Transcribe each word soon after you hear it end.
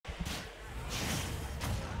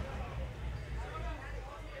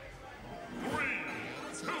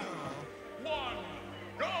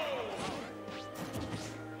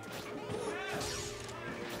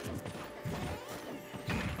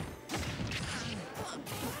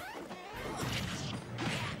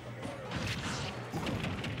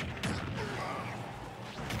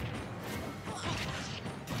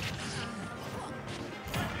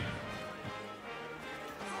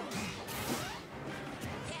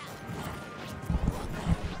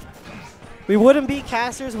We wouldn't be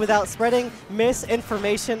casters without spreading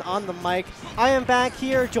misinformation on the mic. I am back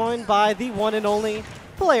here joined by the one and only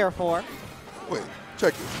Player 4. Wait,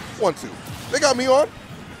 check it. 1, 2. They got me on?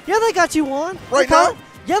 Yeah, they got you on. Right now?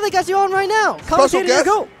 Yeah, they got you on right now. Commentating the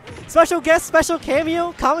GOAT. Special guest, special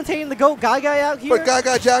cameo, commentating the GOAT GuyGuy out here. But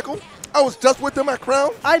GuyGuy Jakal? I was just with them at Crown.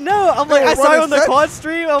 I know. I'm like, I saw you on the quad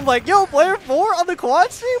stream. I'm like, yo, Player 4 on the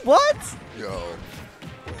quad stream? What? Yo.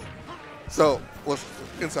 So, what's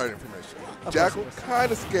inside information? Jakal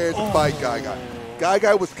kind of scared to fight GuyGuy.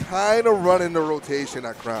 GuyGuy was kind of running the rotation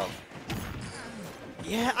at Crown.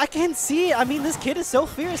 Yeah, I can see it. I mean, this kid is so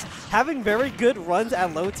fierce, having very good runs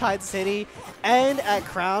at Low Tide City and at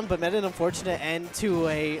Crown, but met an unfortunate end to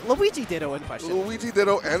a Luigi Ditto in question. Luigi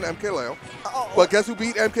Ditto and MKLeo. But guess who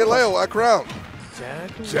beat MKLeo at Crown?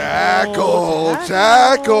 Jakal.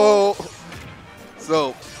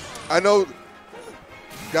 So, I know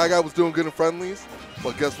GuyGuy was doing good in friendlies,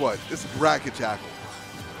 but guess what? This is bracket Jakal.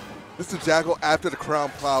 This is Jakal after the Crown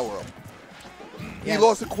power-up. He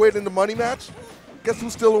lost a quid in the money match. Guess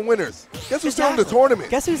who's still in winners? Guess who's still in the tournament?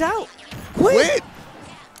 Guess who's out? Quit!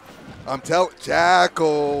 I'm telling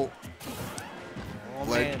Jakal.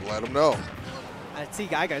 Let him know. I see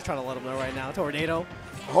GuyGuy's trying to let him know right now. Tornado.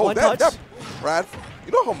 Oh, that Brad.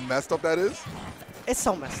 You know how messed up that is? It's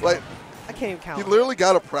so messed up. I can't even count. He literally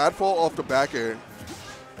got a pratfall off the back air.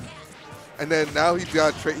 And then now he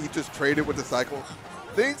just traded with the cycle.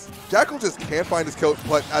 Jakal just can't find his kill,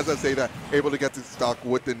 but as I say that, able to get to stock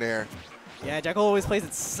with the nair. Yeah, Jakal always plays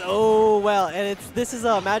it so well, and this is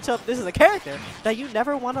a matchup, this is a character that you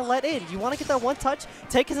never want to let in. You want to get that one touch,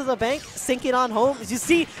 take it to the bank, sink it on home. As you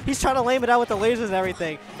see, he's trying to lame it out with the lasers and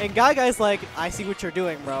everything. And GuyGuy's like, I see what you're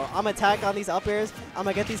doing, bro. I'm going to attack on these up airs. I'm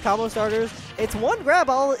going to get these combo starters. It's one grab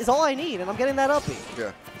is all I need, and I'm getting that up B.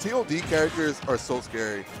 Yeah, TOD characters are so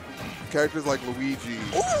scary. Characters like Luigi.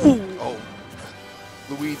 Ooh. Oh,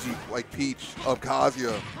 Luigi, like Peach, of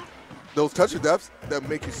Kazuya. Those touch of depths that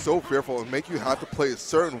make you so fearful and make you have to play a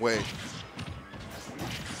certain way.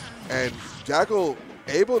 And Jakal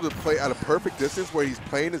able to play at a perfect distance where he's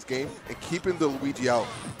playing his game and keeping the Luigi out.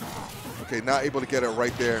 Okay, not able to get it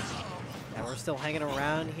right there. And we're still hanging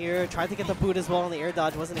around here. Tried to get the boot as well on the air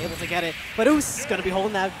dodge, wasn't able to get it. But Oos going to be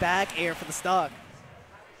holding that back air for the stock.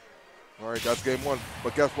 All right, that's game one.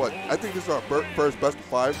 But guess what? I think this is our first best of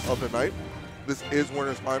 5 of the night. This is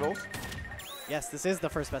winners finals. Yes, this is the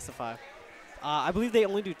first best of 5. I believe they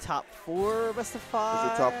only do top 4 best of 5.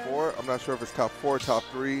 Is it top 4? I'm not sure if it's top 4, top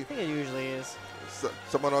 3. I think it usually is.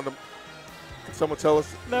 Someone on the, can someone tell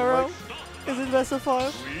us? Mero, is it best of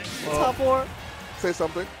 5? Top 4? Say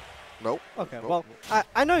something. Nope. Okay, nope. Well,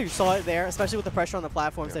 I know you saw it there, especially with the pressure on the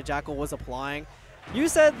platforms that Jakal was applying. You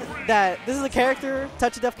said that this is a character,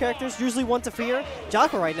 touch of death characters, usually one to fear.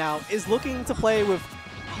 Jakal right now is looking to play with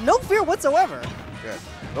no fear whatsoever. Yeah,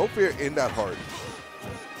 no fear in that heart.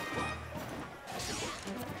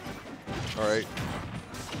 All right.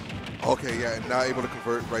 Okay, yeah, and not able to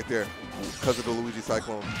convert right there because of the Luigi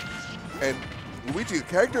Cyclone. And Luigi, a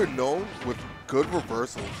character known with good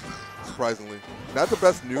reversals, surprisingly. Not the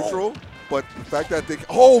best neutral, but the fact that they,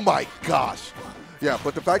 oh my gosh. Yeah,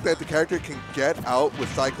 but the fact that the character can get out with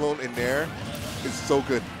Cyclone in there is so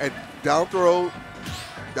good. And down throw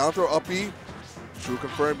up B, true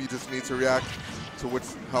confirm, you just need to react to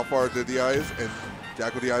how far the DI is, and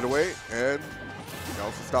Jakal DI'd away, and that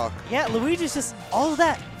was the stock. Yeah, Luigi's just all of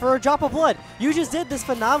that for a drop of blood. You just did this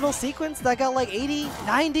phenomenal sequence that got like 80,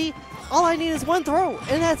 90. All I need is one throw,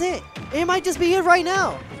 and that's it. It might just be it right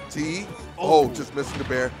now. T, just missing the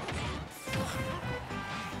bear.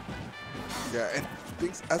 Yeah, and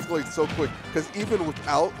things escalate so quick, because even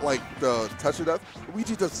without like the touch of death,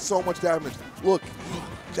 Luigi does so much damage. Look,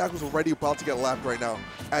 Jakal's already about to get lapped right now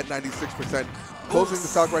at 96%. Closing the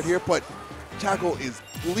stock right here, but Jakal is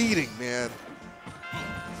bleeding, man.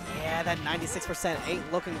 Yeah, that 96%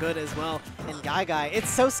 ain't looking good as well. And GuyGuy, it's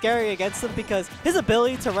so scary against him because his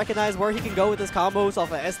ability to recognize where he can go with his combos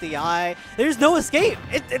off of SDI, there's no escape.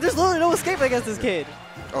 There's literally no escape against this kid.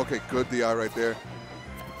 Okay, good DI right there.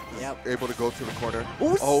 Yep. Able to go to the corner.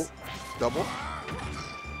 Ooh. Oh, double.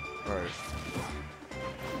 All right.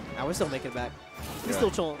 Now we're still making it back. He's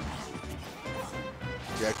still chilling.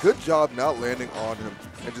 Yeah, good job not landing on him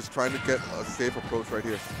and just trying to get a safe approach right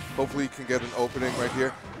here. Hopefully he can get an opening right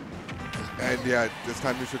here. And yeah, this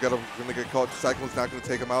time neutral going to get caught. Cyclone's not going to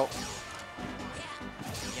take him out.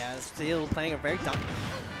 Yeah, still playing a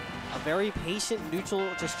very patient neutral,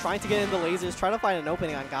 just trying to get in the lasers, trying to find an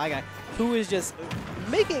opening on GuyGuy, who is just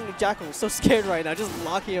making Jakal so scared right now, just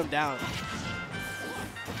locking him down.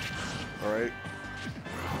 All right.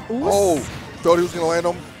 Ooh. Oh, thought he was going to land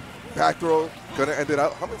him. Back throw, gonna end it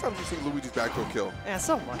out. How many times have you seen Luigi's back throw kill? Yeah,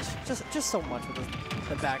 so much. Just so much with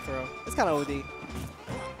the back throw. It's kind of OD.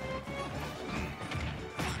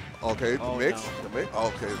 Okay, the mix. No. The mix.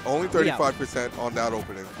 Okay, only 35% on that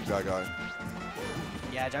opening, GuyGuy.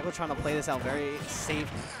 Yeah, Jakal trying to play this out very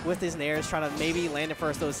safe with his nairs, trying to maybe land it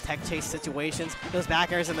first those tech chase situations. Those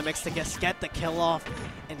back airs in the mix to get the kill off.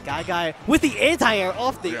 And GuyGuy with the anti-air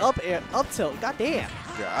off the up tilt. God damn.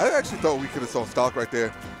 Yeah, I actually thought we could have saw stock right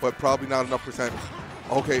there, but probably not enough percent.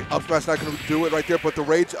 Okay, up smash not going to do it right there, but the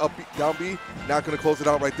rage up down B, not going to close it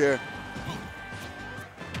out right there.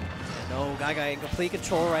 No, GuyGuy in complete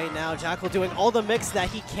control right now. Jakal doing all the mix that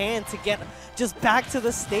he can to get just back to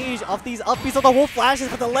the stage off these upbeats of the wolf flashes,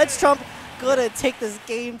 but the ledge trump gonna take this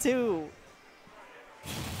game too.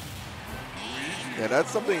 Yeah,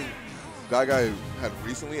 that's something GuyGuy had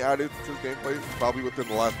recently added to his gameplay, probably within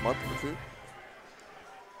the last month or two.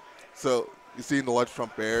 So you see the ledge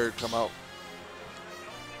trump bear come out,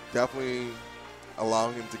 definitely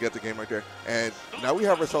allowing him to get the game right there. And now we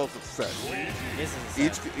have ourselves a set.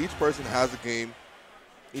 Each person has a game.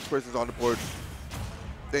 Each person's on the board.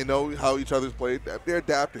 They know how each other's played. They're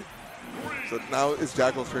adapting. So now it's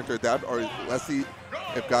Jakal's turn to adapt, or let's see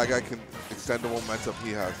if GuyGuy can extend the momentum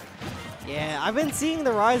he has. Yeah, I've been seeing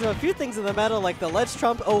the rise of a few things in the meta, like the ledge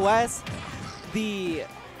trump OS, the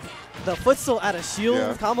footstool out of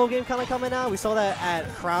shield combo game kind of coming out. We saw that at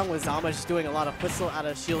Crown with Zama just doing a lot of footstool out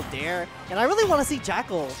of shield dare. And I really want to see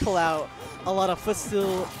Jakal pull out a lot of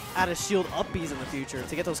footstool out of shield upbeats in the future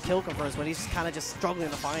to get those kill confirms when he's kind of just struggling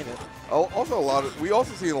to find it. Also, we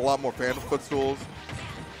also see a lot more phantom footstools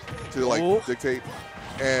to like dictate,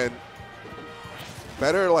 and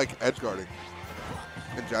better like edge guarding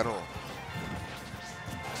in general.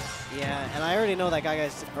 Yeah, and I already know that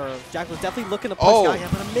Jakal's definitely looking to push GuyGuy,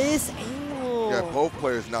 but a miss angle. Yeah, both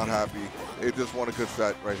players not happy. They just want a good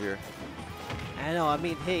set right here. I know. I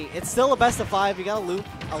mean, hey, it's still a best of 5. You got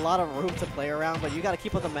a lot of room to play around, but you got to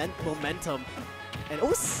keep up the momentum. And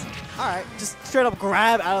all right, just straight up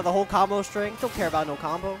grab out of the whole combo string. Don't care about no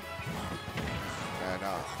combo. And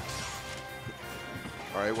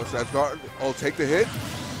all right, what's that guard? Oh, take the hit.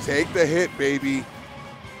 Take the hit, baby.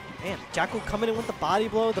 Man, Jakal coming in with the body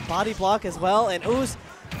blow, the body block as well, and Oos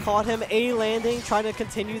caught him a landing, trying to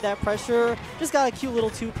continue that pressure. Just got a cute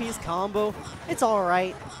little two-piece combo. It's all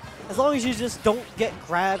right. As long as you just don't get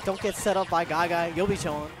grabbed, don't get set up by GuyGuy, you'll be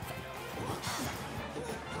chilling.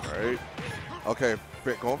 All right. Okay,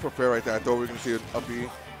 going for fair right there. I thought we were going to see an up B.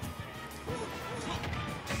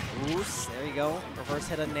 Oos, there you go. Reverse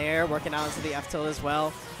hit a nair, working out into the F tilt as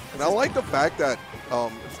well. And I like the fact that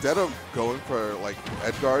instead of going for like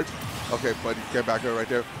edge guards, okay, but you get back there right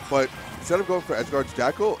there. But instead of going for edge guards,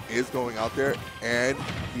 Jakal is going out there and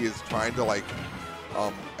he is trying to like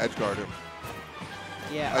edge guard him.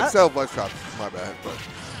 Yeah, Instead of ledge traps, my bad, but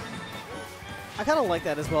I kind of like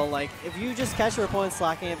that as well. Like if you just catch your opponent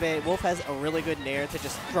slacking a bit, Wolf has a really good nair to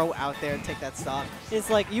just throw out there and take that stock. It's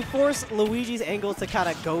like you force Luigi's angles to kind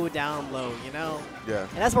of go down low, you know? Yeah.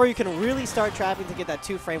 And that's where you can really start trapping to get that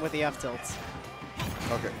 2-frame with the F tilts.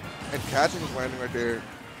 Okay. And catching his landing right there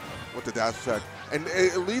with the dash attack. And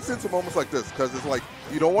it leads into moments like this because it's like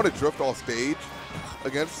you don't want to drift off stage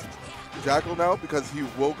against Jakal now because he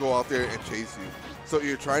will go out there and chase you. So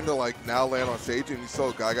you're trying to like now land on stage and you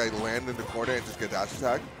saw GuyGuy land in the corner and just get dash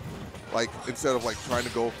attack. Like instead of like trying to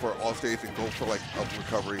go for off stage and go for like up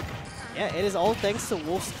recovery. Yeah, it is all thanks to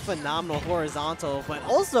Wolf's phenomenal horizontal, but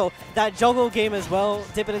also that juggle game as well,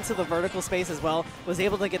 dipping into the vertical space as well, was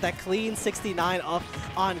able to get that clean 69 up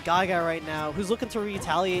on GuyGuy right now, who's looking to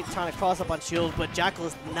retaliate, trying to cross up on shield, but Jakal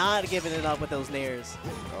is not giving it up with those nairs.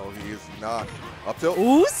 Oh, he is not. Up tilt.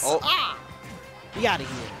 Oos! Oh. Ah! Be out of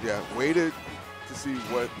here. Yeah, waited to see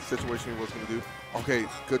what situation he was going to do. Okay,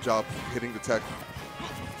 good job hitting the tech.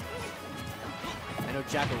 I know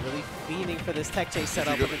Jakal really fiending for this tech chase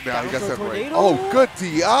setup. Now he got separated. Tornado. Oh, good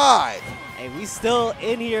DI. Hey, we still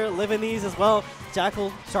in here living these as well.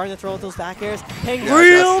 Jakal starting to throw those back airs. Paying Yeah,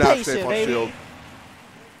 real patient, baby. Shield.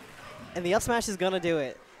 And the up smash is going to do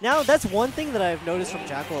it. Now, that's one thing that I've noticed from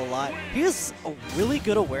Jakal a lot. He has a really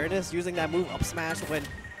good awareness using that move up smash when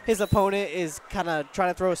his opponent is kind of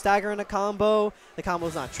trying to throw a stagger in a combo. The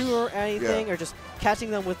combo's not true or anything, or just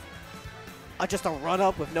catching them with just a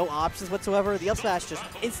run-up with no options whatsoever. The up smash just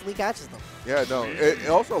instantly catches them. Yeah, no. It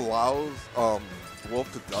also allows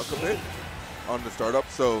Wolf to duck a bit on the startup.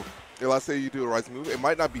 So let's say you do a rising move. It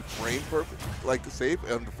might not be frame perfect, like the save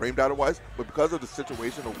and the frame data-wise, but because of the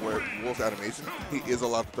situation of where Wolf's animation, he is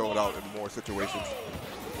allowed to throw it out in more situations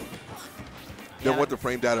than what the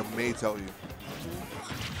frame data may tell you.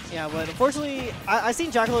 Yeah, but unfortunately, I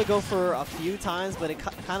seen Jakal go for a few times, but it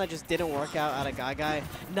kind of just didn't work out of GuyGuy.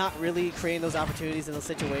 Not really creating those opportunities in those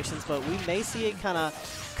situations, but we may see it kind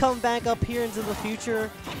of come back up here into the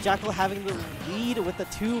future. Jakal having the lead with the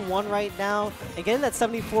 2-1 right now. And getting that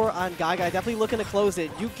 74 on GuyGuy, definitely looking to close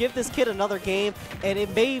it. You give this kid another game, and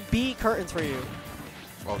it may be curtains for you.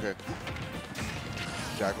 Okay.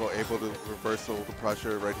 Jakal able to reversal the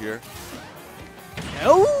pressure right here.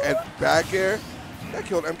 No! And back air. That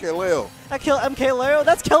killed MK Leo. That killed MK Leo.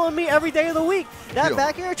 That's killing me every day of the week. That Yo.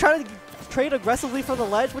 back air trying to trade aggressively from the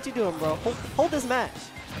ledge. What you doing, bro? Hold this match.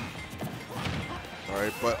 All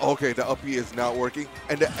right, but okay, the up B is not working.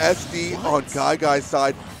 And the SD on GuyGuy's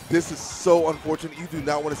side, this is so unfortunate. You do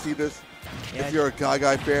not want to see this if you're a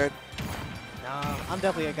GuyGuy fan. Nah, I'm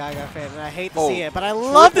definitely a GuyGuy fan, and I hate to see it, but I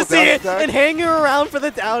triple love to see it down and hanging around for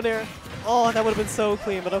the down air. Oh, that would have been so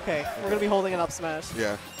clean, but okay. We're going to be holding an up smash.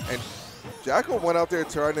 Yeah, and Jakal went out there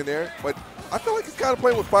trying in there, but I feel like he's kind of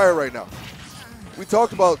playing with fire right now. We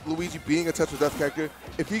talked about Luigi being a touch of death character.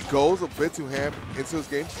 If he goes a bit too ham into his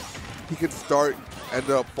game, he could end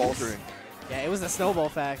up faltering. Yeah, it was the snowball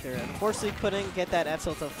factor. Unfortunately, couldn't get that F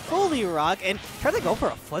tilt to fully rock and tried to go for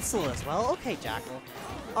a footstool as well. Okay, Jakal.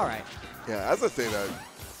 All right. Yeah, as I say that,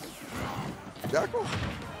 Jakal?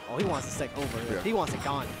 Oh, he wants to stick over. Yeah. He wants it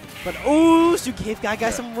gone. But, ooh, you gave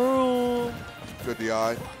GuyGuy some room. Good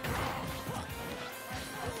DI.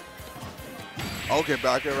 Okay,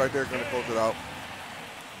 back air right there, going to close it out.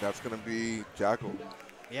 That's going to be Jakal.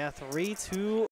 Yeah, 3-2.